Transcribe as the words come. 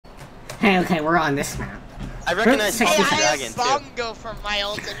Hey, okay, we're on this map. I recognize Hey, all the I dragons have too. Bongo from my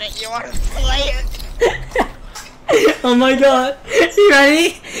ultimate. You wanna play it? Oh my god. You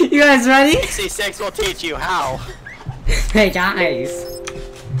ready? You guys ready? C6 will teach you how. Hey guys.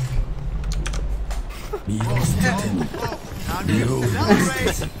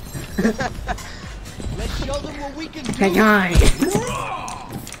 Hey guys.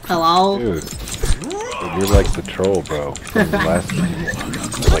 Hello? Dude, you're like the troll, bro. From the last game.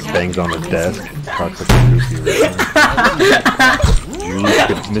 Like bangs on the desk, talks like a goofy original. You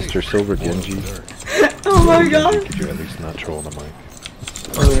could Mr. Silver Genji. Oh my god. Could you at least not troll the mic?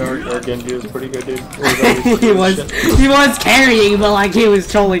 Our Genji was pretty good, dude. he was carrying, but like he was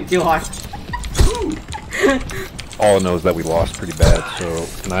trolling too hard. All I know is that we lost pretty bad, so,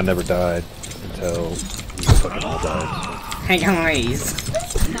 and I never died until we fucking all died. Hey guys.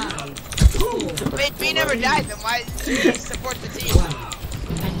 Wait, we never died, then why did he support the team?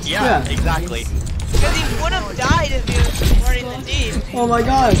 Yeah, exactly. Because he would have died if he was supporting the team. Oh my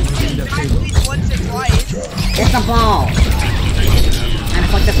god. He died at least once or twice. It's a ball. And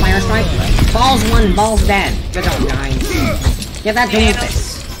it's like the fire strike. Ball's one, ball's dead. Good job, guys. Get that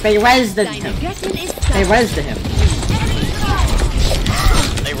doofus. They rezzed him. They rezzed him.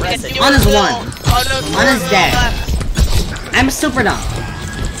 They rested. On his one. On his dead. Left. I'm super dumb.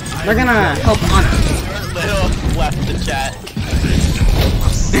 We're gonna help on him. Little left the chat.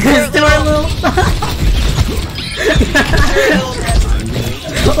 Stuart Little.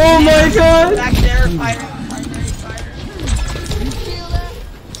 Oh my god. Back there,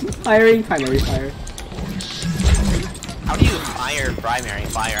 Firing primary fire. How do you fire primary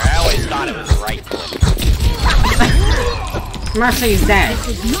fire? I always thought it was right click. Mercy's dead.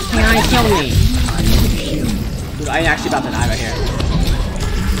 Can I kill me? Dude, I'm actually about to die right here.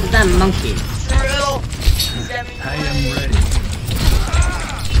 Who's that monkey? I am ready.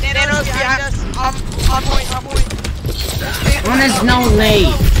 Thanos behind us. On point. One is no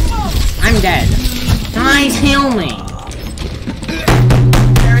late. I'm dead. Guys, heal me.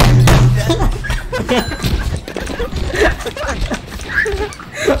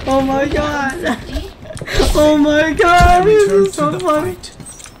 Oh my god. Oh my god. This is so funny.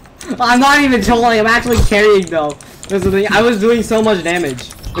 I'm not even trolling. I'm actually carrying though. This is the thing. I was doing so much damage.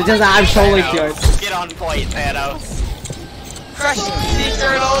 It's just that I'm trolling yours. Get on point, Thanos. Crush Sea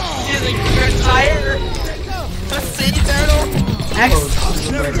Turtle using your tire. Sea Turtle. X.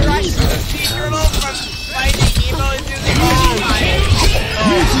 Crush Sea Turtle from fighting Emo is using all fire.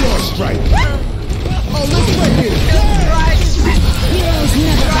 Meteor strike. Oh, look right here. Crush the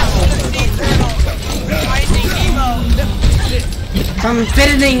Sea Turtle from fighting Emo. From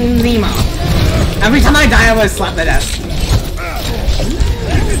Fitting Nemo. Every time I die, I would slap the desk.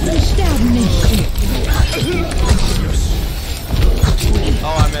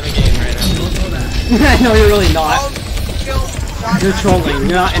 Oh, I'm in a game right now. No, you're really not. You're trolling.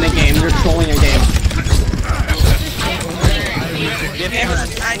 You're not in a game. You're trolling a game.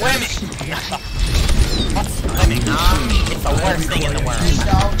 What's swimming? It's the worst thing in the world.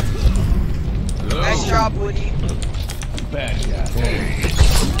 Nice job, Woody. Bad guy.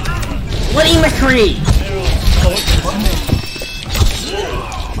 Woody McCree.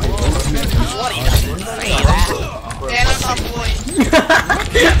 What, he doesn't say that. Thanos on point.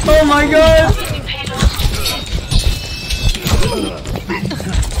 Oh my god.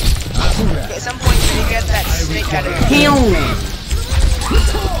 Okay, at some point you get that snake out of here. Heal me.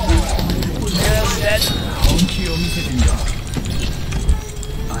 Thanos dead.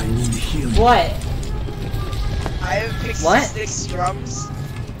 I need healing. What? I have Pixie What? Sticks drums.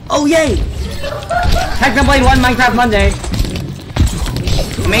 Oh yay! Technoblade 1 Minecraft Monday.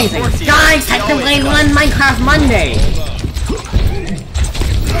 Amazing. Guys, Technoblade 1 Minecraft Monday.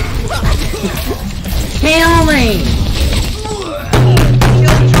 Heal me.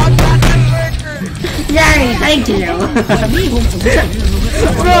 Kill John Ratzenberger. Yay, thank you.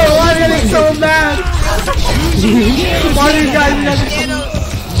 Bro, I'm getting so mad. Why do you guys never... Thanos.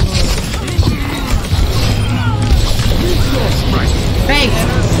 Thanks.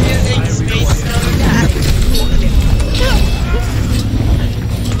 Using space stone attack.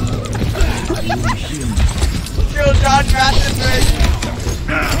 Kill John Ratzenberger.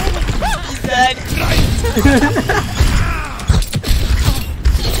 He's dead.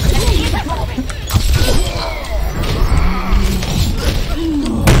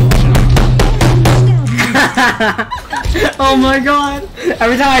 Oh my god.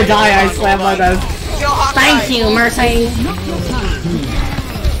 Every time I die, I slam my desk. Kill Hawkeye. Thank you, Mercy.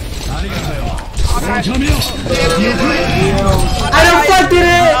 I deflected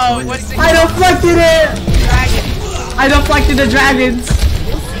it! Oh, what's it I deflected it! Dragon. I deflected the dragons!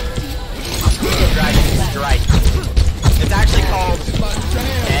 He's actually called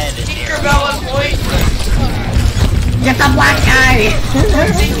Ed in here. Tinkerbell on point. Get the black guy!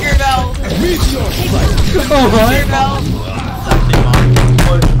 Tinkerbell. Oh my. Tinkerbell. Something wrong.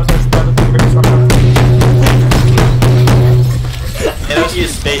 They don't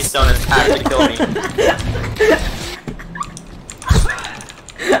use Space Stone as attack to kill me.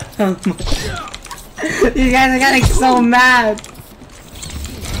 You guys are getting so mad.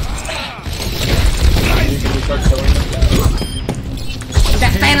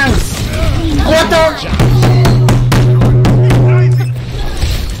 That Thanos! What the?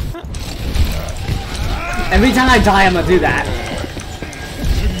 Every time I die, I'm gonna do that.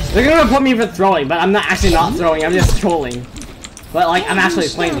 They're gonna put me for throwing, but I'm not actually not throwing. I'm just trolling. But like, I'm actually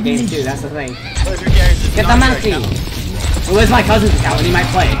playing the game too. That's the thing. Get the monkey. Well, where's my cousin's account? And he might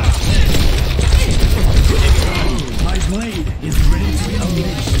play. My blade is ready to be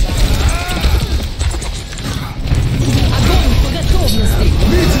unleashed.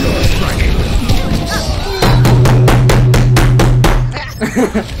 Meteor strike.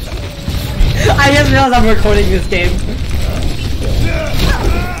 I just realized I'm recording this game.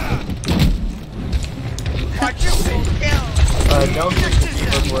 Watch your full kill. Don't think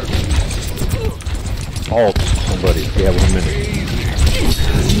this work. Alt somebody. We have 1 minute.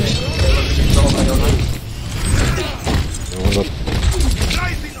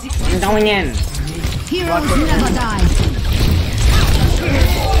 I'm going in. Heroes never die.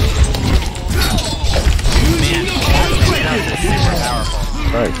 Man, Thanos is super powerful.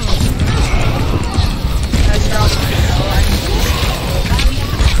 Right.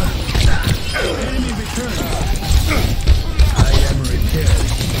 Enemy returns. I am repaired.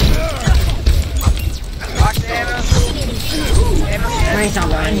 Watch Thanos. Nice job,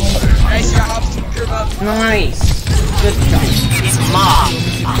 Ryan. Nice job, Tinkerbell. Nice. Good job. He's mom.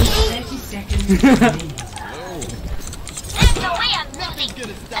 30 seconds.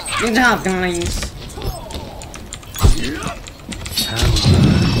 Good job, guys.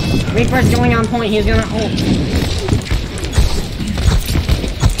 Reaper's going on point. He's gonna ult.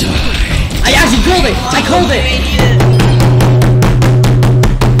 I actually killed it. I killed it.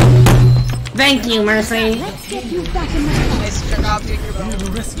 Thank you, Mercy. Let's get you back in the fight. Nice job, Tinkerbell. You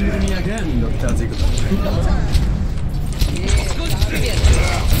rescued me again, Dr. Ziegler.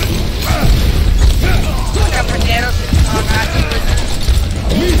 Look out for Thanos and afterwards.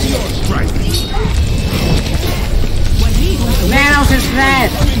 Meteor strike. Thanos is dead.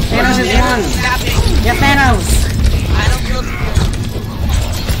 Thanos is won. Snapping. Get Thanos. I don't feel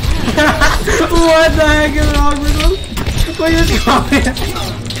What the heck is wrong with him? What are you calling?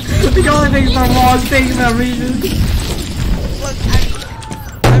 The only things the wrong things in the region. Look,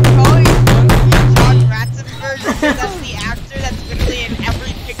 I'm calling John Ratzenberg because that's the actor that's literally in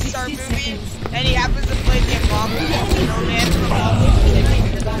every Pixar movie, and he happens to play the abominable snowman from all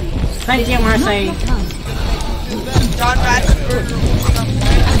movies. Thank you, Mercy. John Ratzenberg removing up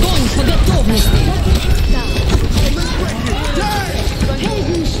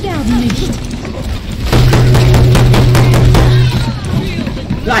Helden sterben nicht.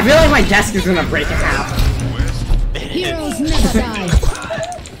 I feel like my desk is gonna break in half. Heroes never die.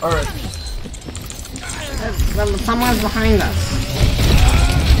 Alright. Someone's behind us.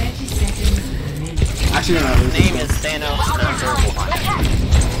 30 seconds. Actually, no. His name is Thanos the Terrible One.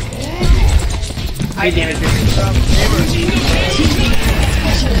 Hey, damn it.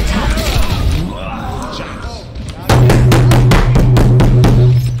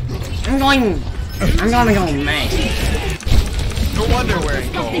 I'm gonna go May. No wonder we're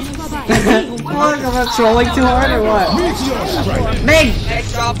in gold. What? Am I trolling too hard or what? Meteor strike. Meg!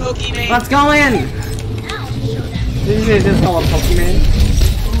 Nice job, Pokemon. Let's go in! This is just called a Pokemon.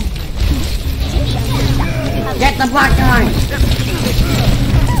 Get the black guy!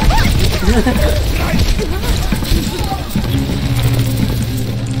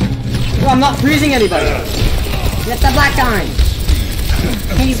 Oh, I'm not freezing anybody! Get the black guy!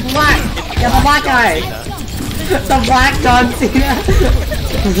 He's black! Get the black guy! The black John Cena!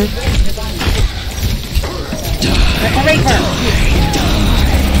 Get the Reaper!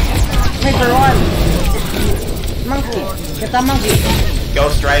 Reaper, run! Monkey! Get that monkey!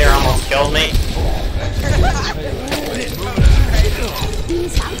 Ghost Rider almost killed me.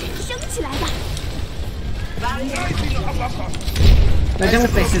 The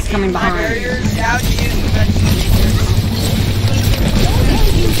Doomfist is coming behind. Barriers down to use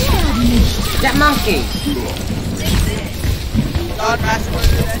Get monkey! John Ratzenberg.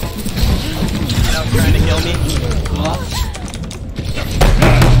 You know, trying to kill me.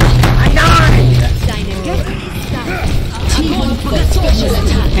 I died! Team for the special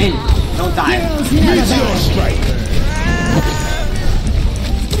attack. Hey, don't die. Heroes never Meteor die. strike.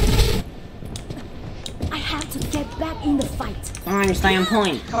 I'm staying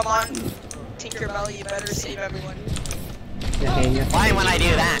point. Come on, Tinkerbell, you better save everyone. Why would I do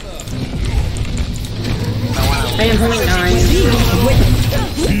that? Staying point, guys.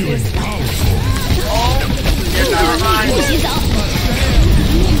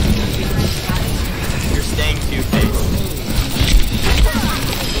 You're staying two-faced.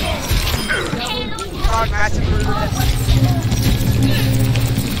 Frog massive movement.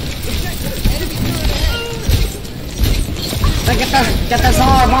 Get the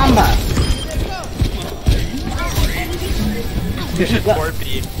Zara Bomba.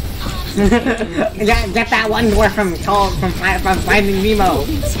 Scorpion. Get that one dwarf from Finding Nemo.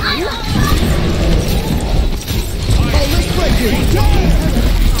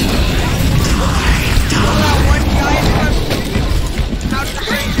 One guy from How to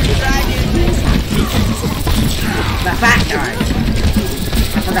Train Your Dragon. The fat guy.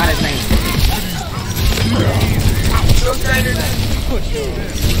 I forgot his name. Ghost Rider.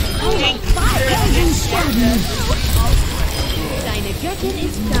 Deine Göttin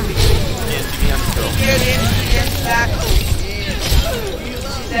ist da. Get in, get back.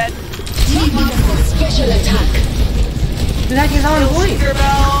 She's dead. Special attack. That's his own voice.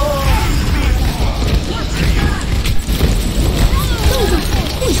 Tinkerbell.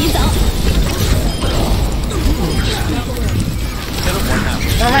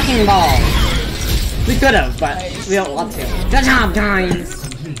 The wrecking ball. We could have, but we don't want to. Good job, guys.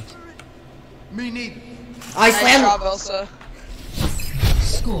 I Nice slammed. job, Elsa.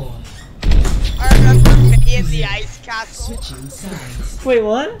 Score. I remember me in the ice castle. Switching sides. Wait,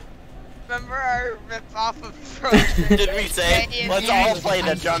 what? Remember our rip off of Frozen? Did we say, let's all play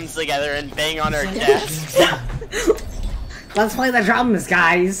the drums together and bang on our desks? Let's play the drums,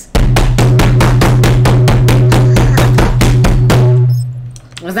 guys.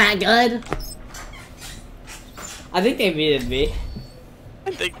 Was that good? I think they beated me.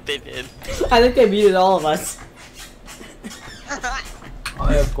 I think they did. I think they beated all of us.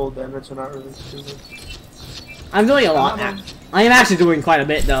 I have gold damage, so not really stupid. I'm doing a lot now. I am actually doing quite a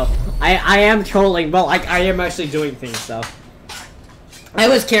bit though. I am trolling, but like I am actually doing things though. I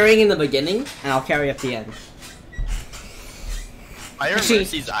was carrying in the beginning, and I'll carry at the end. Why are Actually-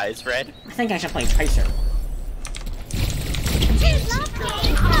 Mercy's eyes red? I think I should play Tracer.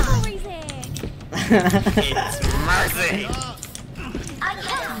 It's Mercy!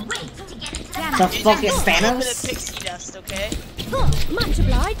 The fuck is A little bit of Thanos? pixie dust, okay? Much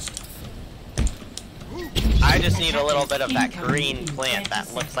obliged. I just need a little bit of that green plant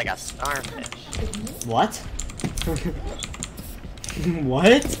that looks like a starfish. What?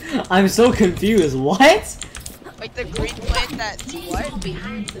 What? I'm so confused. What? Like the green plant that's what?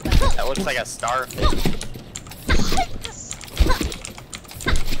 That looks like a starfish.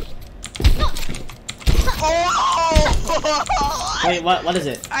 Oh! Wait, what is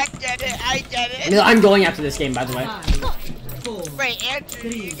it? I get it, I get it. No, I'm going after this game, by the way. 4. Wait, Andrew,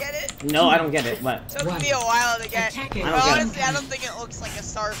 do you get it? No, I don't get it. What? Took me a while to get. Attacking. I But don't get it. honestly, I don't think it looks like a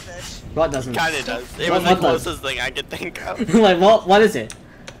starfish. What doesn't? Kinda does. It What- was the what does? closest thing I could think of. Like, what is it?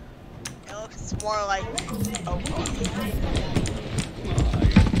 It looks more like. Oh,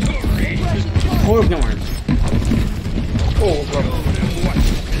 Horgnorn.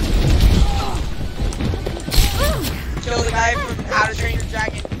 kill the guy from How to Train Your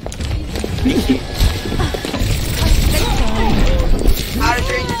Dragon. How to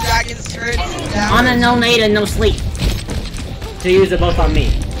Train Your Dragon's turrets down. On a no nade and no sleep. To use it both on me.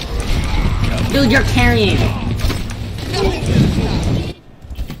 Dude, you're carrying.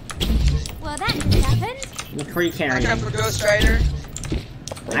 Well, that just happened. McCree Back carrying. up for Ghost Rider.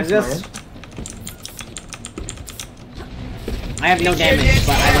 I'm just. I have no damage,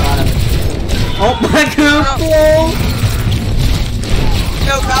 but I have a lot of. Oh my god!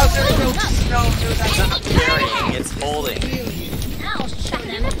 No, Bowser, no, It's not carrying, it's holding. I'll shut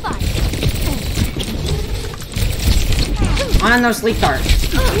them the fight. On a no sleep dart.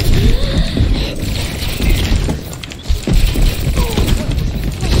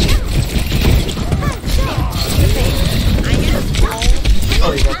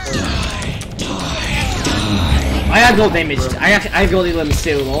 I have gold damage. I have gold limbs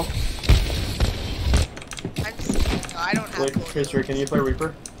too, lol. I don't have Wait, Tracer, can you play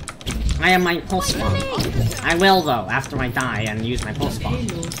Reaper? I have my pulse spawn. I will though, after I die and use my pulse spawn.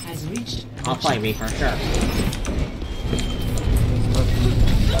 Payload has reached. I'll play Reaper, sure.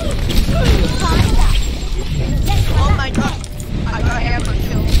 Oh my god. I got hammer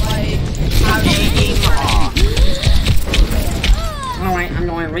killed by Alright, I'm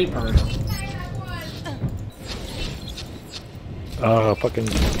going Reaper. Fucking.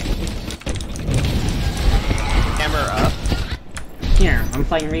 Hammer up. Here, I'm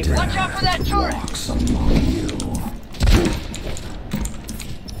playing Reaper. Watch out for that turret.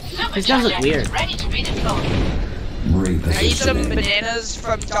 This does look weird. Ready to be deployed. I need some bananas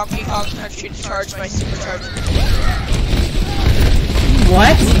from Donkey Kong Country to charge my supercharger.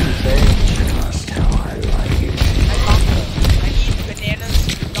 What? I need bananas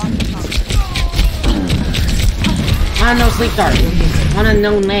from Donkey Kong. I no sleep dart. On a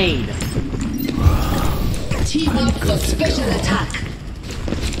no nade. Team up for special attack.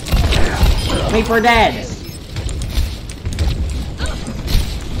 Reaper dead.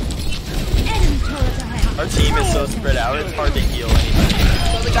 Enemy turret ahead. Our team is so spread out, it's hard to heal anybody.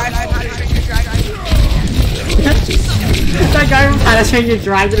 So the guy from How to Train Your Dragon. That guy from How to Train Your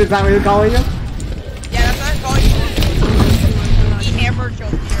Dragon, is that what you're calling him? Yeah, that's what I'm calling you. He hammer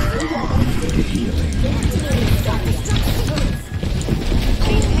killed me.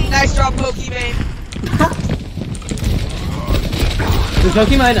 Nice job, Pokemon. Does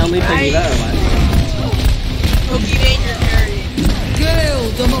Pokemon only play Diva or what? Pokemon, you're carrying.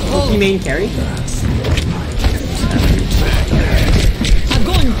 Pokemon carry?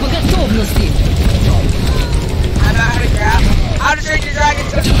 I know how to grab. How to Train Your Dragon.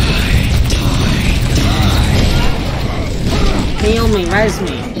 Heal me, res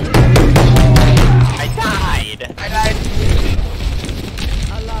me. I died! I died.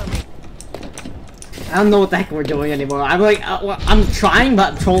 I don't know what the heck we're doing anymore. I'm like, well, I'm trying,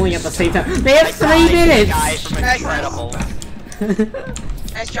 but I'm trolling at the same time. They have 3 minutes! Guy from Incredible.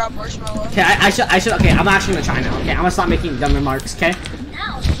 Nice job, Marshmallow. Okay, I should, okay, I'm actually gonna try now, okay? I'm gonna stop making dumb remarks, okay?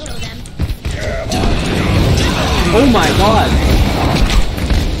 Now kill them. Oh my god!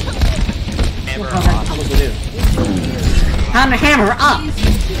 Hammer How's that off. supposed to do? Time to hammer up!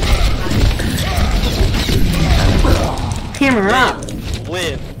 Hammer up!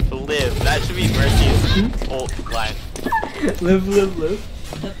 Live. That should be Mercy's ult line. Live.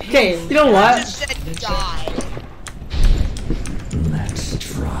 Okay, you know I what? just said die.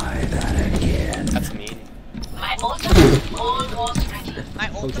 That's mean. My ultimate almost ready. My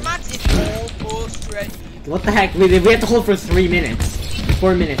ultimate is almost ready. What the heck? We have to hold for 3 minutes.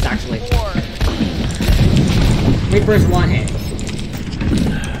 4 minutes, actually. 4. Reaper's 1 hit.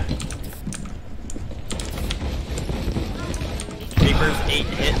 Reaper's 8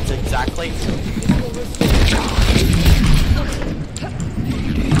 hits exactly.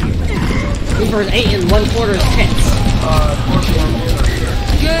 Reaper's 8 and 1/4 hits.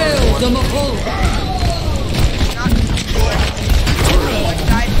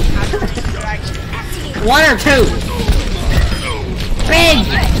 One or two. Big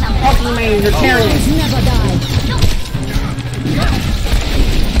Pokemon, you're carrying. Never die.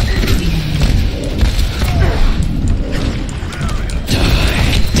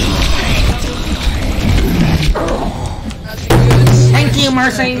 Thank you,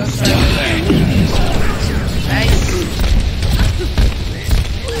 Mercy.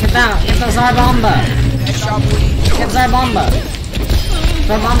 Get the Zarbomba. Get Zarbomba.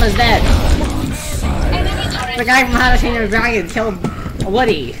 Zarbomba's dead. The guy from How to Train Your Dragon killed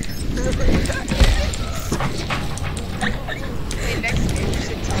Woody.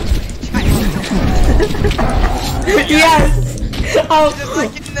 Yes. Oh. Just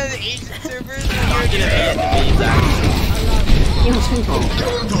like in the Asian servers when I'm you're gonna Vietnamese actually. 用冲头。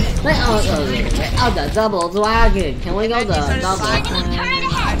Let the double dragon. Can we go the double?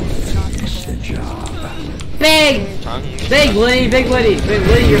 Big Woody, big Woody,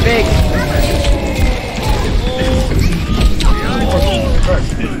 you're big.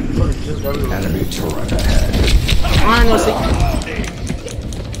 I wanna go see.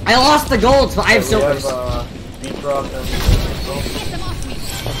 I lost the golds, but I have silvers.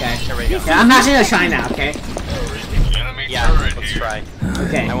 Okay. Here we go. Yeah, I'm actually gonna try now, okay? Yeah, let's try.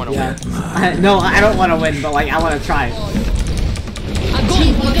 Okay. I wanna win. No, I don't wanna win, but like, I wanna try.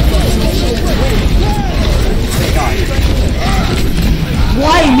 God.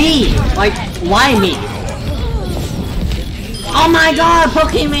 Why me? Like, why me? Oh my god,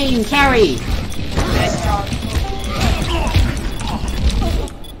 Pokemon carry!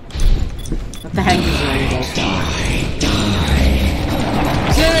 What the heck is Rainbow?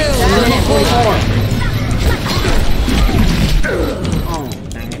 Oh,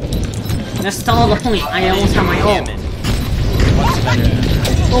 dang it. Let's stall the point. I almost have my ult.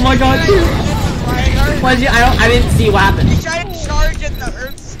 Oh my god, dude. What did you, I didn't see what happened. I tried to charge at the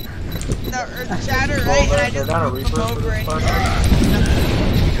earth shatter, right? And I just over it.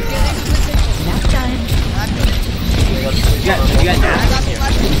 You got I got that.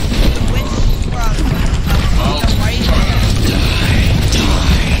 the witch from the white.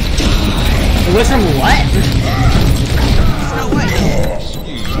 It was from what? Snow White.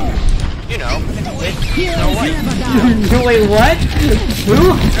 Wait, what?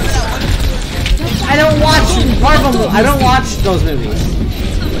 Who? I don't watch Marvel. I don't watch those movies.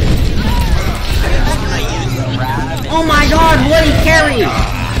 Oh my God! Bloody Carrie! You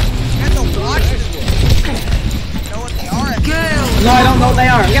have to watch them. You know what they are. No, I don't know what they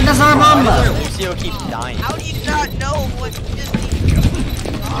are. Get the Zarabamba. Lucio keeps dying. How do you not know what Disney?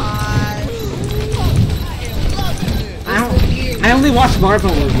 I only watch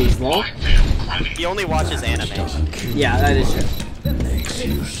Marvel movies, lol. He only watches anime. Yeah, that is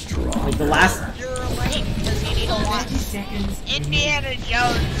true. Like the last. You're late because you need to watch Indiana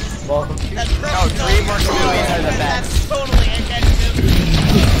Jones. Welcome. DreamWorks movies are the best. That's totally against him.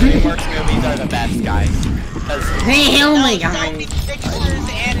 DreamWorks movies are the best, guys. 'Cause Hey, oh my Sony God. Pictures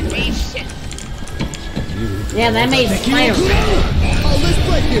animation. Yeah, that made Spider-Man. Oh, let's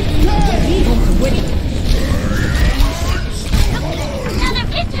break it. Another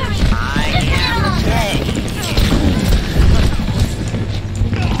victory. I am gay.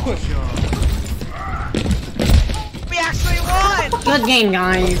 We actually won. Good game,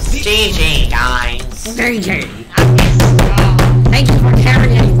 guys. GG, guys. GG. Thank you for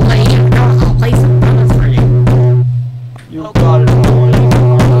carrying play. I'll play some bonus for you. You got it, boy.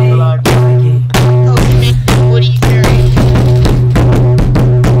 What are you carrying?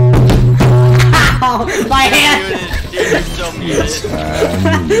 Ow, my hand. Dude is so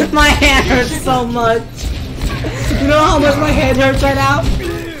muted. My hand hurts so much. You know how much my hand hurts right now?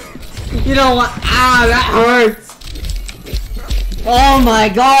 You know what? Ah, that hurts. Oh my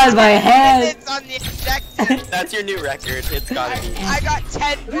God, my head. Minutes on the objective. That's your new record. It's gotta be. I got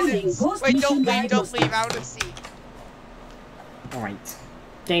 10 minutes. Wait, don't leave, don't leave. I want to see. Alright.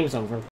 Game's over.